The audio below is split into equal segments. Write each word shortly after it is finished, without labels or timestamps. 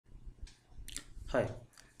Hi,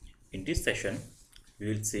 in this session, we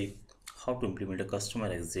will see how to implement a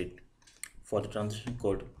customer exit for the transaction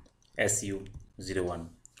code SU01.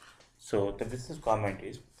 So the business requirement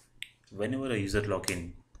is whenever a user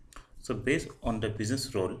login, so based on the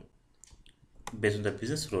business role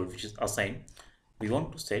which is assigned, we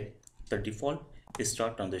want to set the default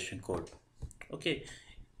start transaction code. Okay,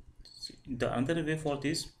 the another way for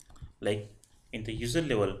this, like in the user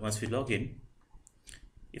level, once we log in,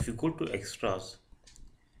 if you go to extras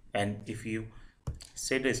and if you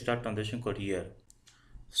set a start transaction code here,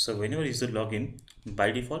 so whenever user login,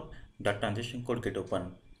 by default that transaction code get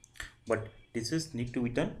open, but this is need to be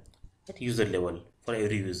done at user level for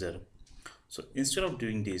every user. So instead of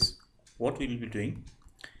doing this, what we will be doing,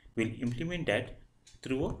 we'll implement that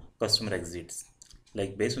through a customer exits.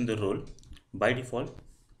 Like based on the role, by default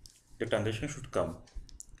the transaction should come.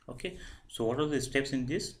 Okay, so what are the steps in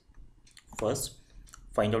this? First,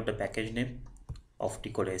 find out the package name of the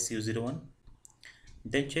code SU01.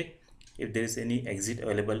 Then check if there is any exit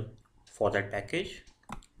available for that package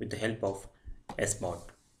with the help of smod.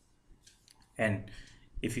 And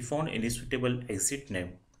if you found any suitable exit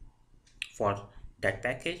name for that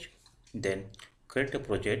package, then create a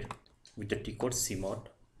project with the T-code cmod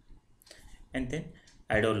and then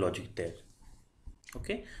add our logic there.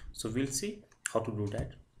 Okay, so we'll see how to do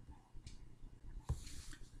that.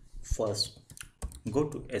 First, go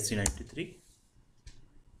to SU93,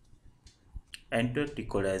 enter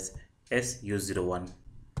T-code as SU01,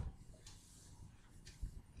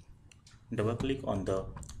 double click on the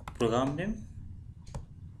program name,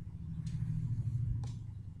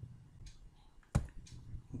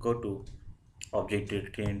 go to object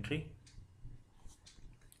directory entry.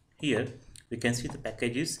 Here we can see the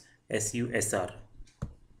package is SUSR.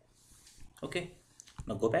 Okay,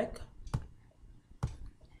 now go back.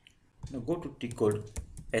 Now go to T-code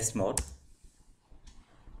smod,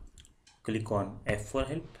 click on F for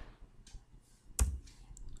help,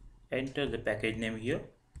 enter the package name here,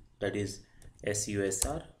 that is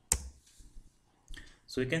SUSR.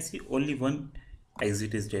 So you can see only one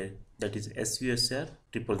exit is there, that is SUSR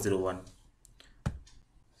 0001.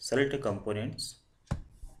 Select the components.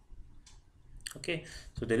 Okay,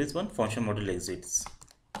 so there is one function model exits.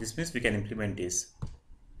 This means we can implement this.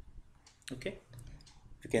 Okay,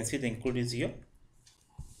 you can see the include is here.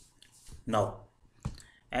 Now,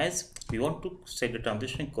 as we want to set the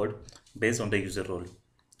transaction code based on the user role,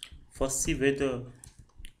 first see where the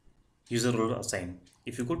user role assigned.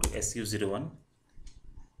 If you go to SU01,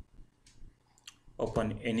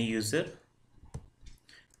 open any user,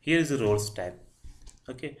 here is the roles tab.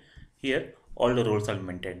 Okay, here all the roles are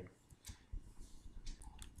maintained.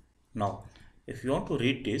 Now if you want to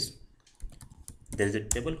read this, there is a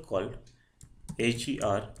table called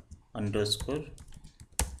AGR underscore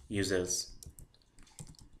users.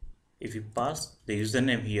 If you pass the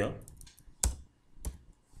username here,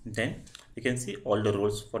 then you can see all the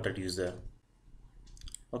roles for that user.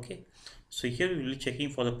 Okay, so here we will be checking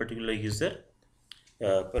for the particular user,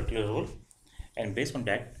 particular role, and based on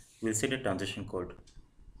that we'll set a transaction code.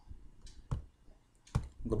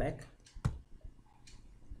 Go back.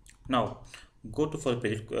 Now go to for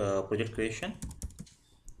project creation.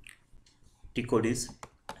 T code is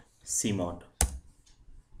cmod.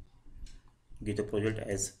 Give the project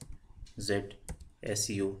as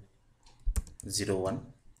ZSU01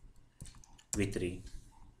 v3.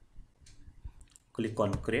 Click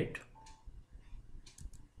on create.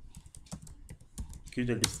 Give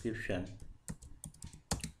the description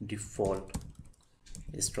default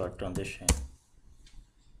start transaction.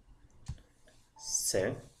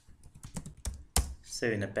 Save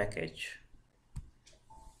in a package.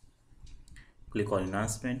 Click on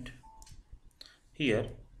enhancement. Here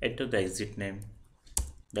enter the exit name,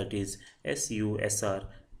 that is SUSR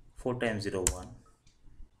 4x01.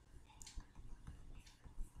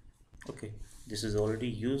 Okay, this is already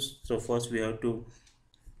used, so first we have to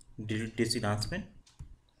delete this enhancement,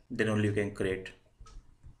 then only you can create.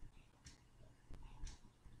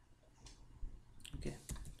 Okay,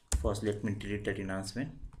 first let me delete that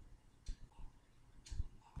enhancement.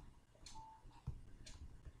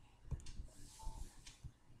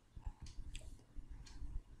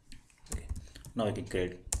 Okay, now I can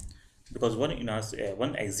create, because one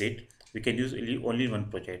exit we can use only one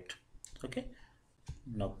project. Okay,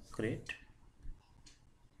 now create.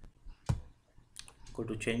 Go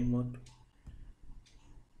to change mode,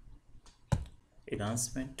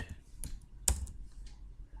 enhancement,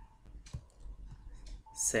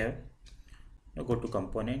 save. Now go to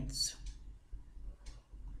components,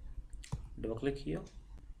 double click here,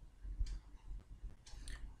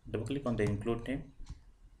 double click on the include name,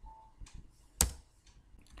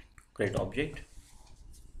 create object.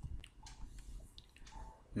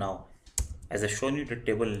 Now as I shown you the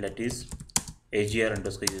table, that is agr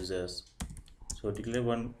underscore users. So declare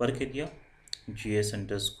one work area, gs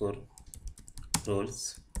underscore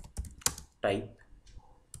roles, type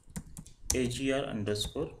agr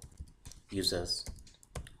underscore users.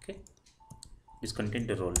 Okay, this contain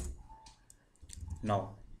the role.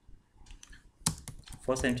 Now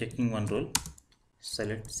first I'm checking one role,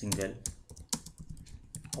 select single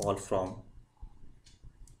all from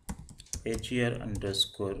agr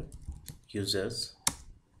underscore users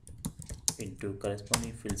into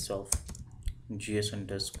corresponding fields of gs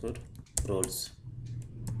underscore roles,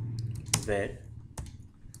 where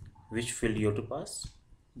which field you have to pass.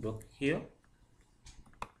 Look here,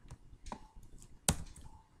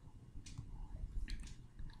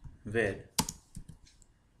 where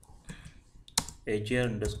agr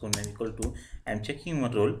underscore name equal to, I'm checking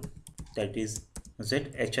one role, that is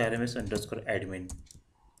zhrms underscore admin.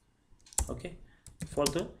 Okay, for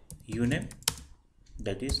the uname,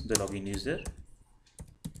 that is the login user.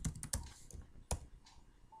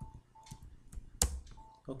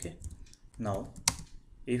 Okay, now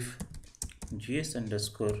if gs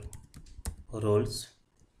underscore roles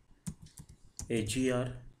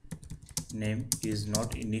agr name is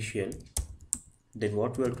not initial, then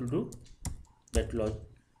what we have to do, that we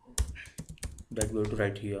have to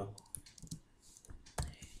write here,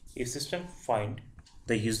 if system find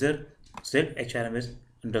the user zhrms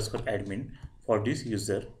underscore admin for this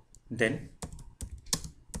user, then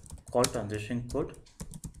call transaction code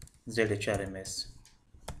zhrms,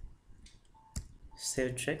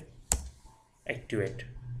 save check, activate.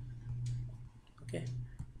 Okay,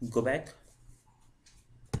 go back,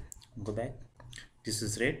 this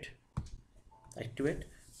is red, activate,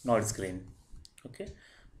 now it's green. Okay,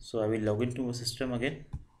 so I will log into my system again.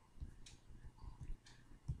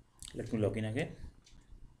 Let me log in again.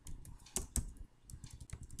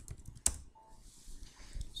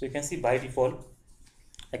 So you can see by default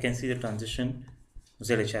I can see the transition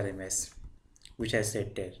zhrms, which I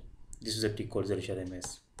set there. This is a T code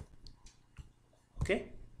zhrms. Okay,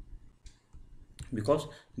 because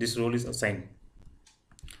this role is assigned.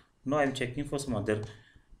 Now I am checking for some other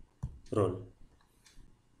role.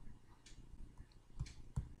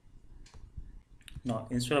 Now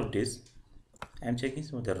instead of this, I am checking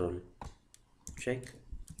some other role. Check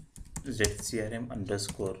zcrm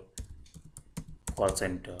underscore call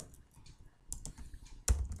center.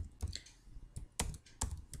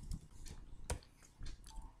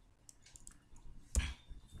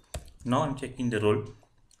 Now I'm checking the role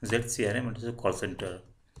zcrm underscore call center,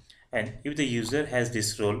 and if the user has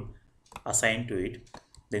this role assigned to it,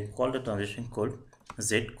 then call the transaction code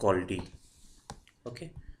zcallD.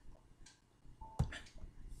 Okay,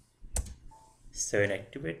 7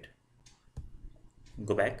 activate,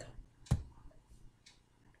 go back,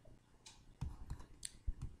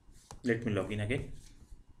 let me log in again.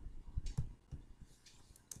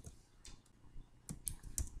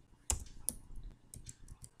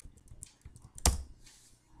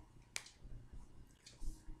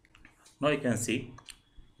 Now you can see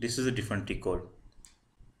this is a different T code.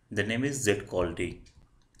 The name is zcallD.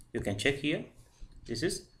 You can check here, this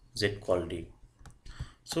is zcallD.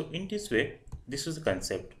 So in this way, this is the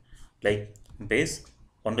concept, like based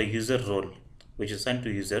on the user role which is assigned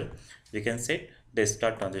to user, we can set the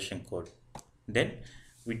start transaction code. Then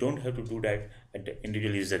we don't have to do that at the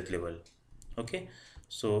individual user level. Okay,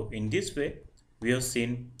 so in this way we have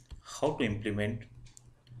seen how to implement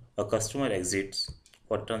a customer exits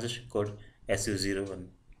for transaction code SU01.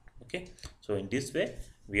 Okay, so in this way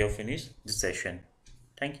we have finished this session.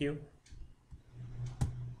 Thank you.